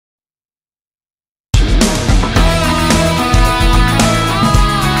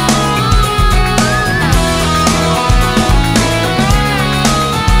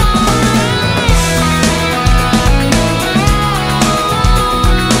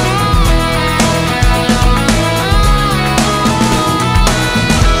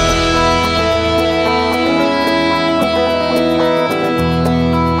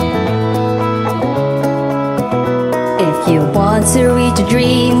want to reach your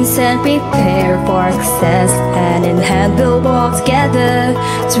dreams and prepare for success. Hand in hand we'll walk together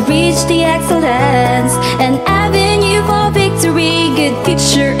to reach the excellence, an avenue for victory, good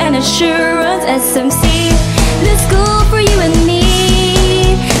future and assurance. SMC, the school for you and me.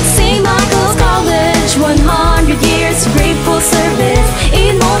 St. Michael's College, 100 years of grateful service.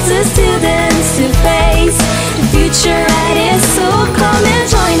 It molds the students to face the future that is. So come and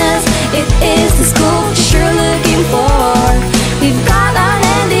join us. It is the school you're looking for. We've got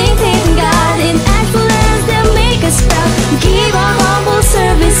unending faith in God, in excellence that make us proud. Give our humble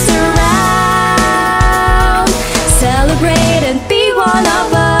service around. Celebrate and be one of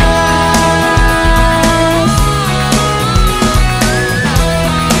us.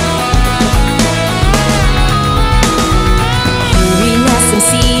 Here in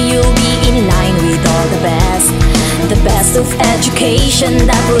SMC you'll be in line with all the best of education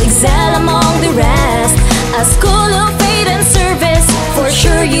that will excel among the rest. A school of faith and service, for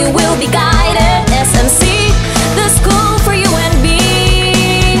sure you will be guided. SMC, the school for you and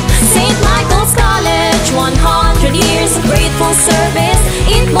me. St. Michael's College, 100 years of grateful service.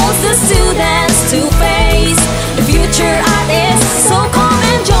 It molds the students to face the future at is. So come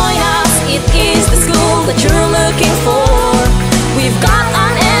and join us. It is the school that you're looking for. We've got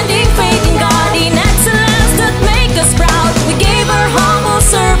unending faith in God, in excellence that make us proud. We gave our humble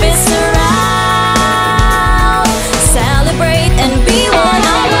service around. Celebrate and be one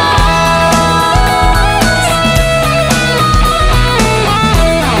of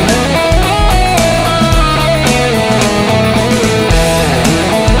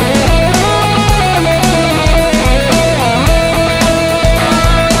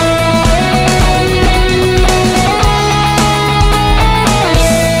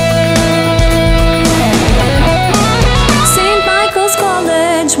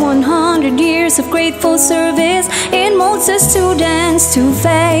of grateful service. It molds the students to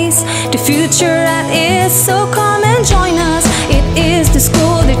face the future that is. So come and join us. It is the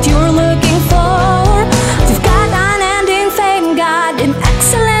school that you're looking for. We've got unending faith in God, in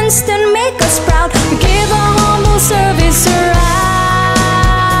excellence that make us proud. We give our humble service around.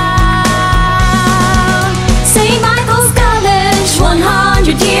 St. Michael's College,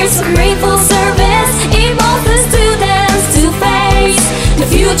 100 years of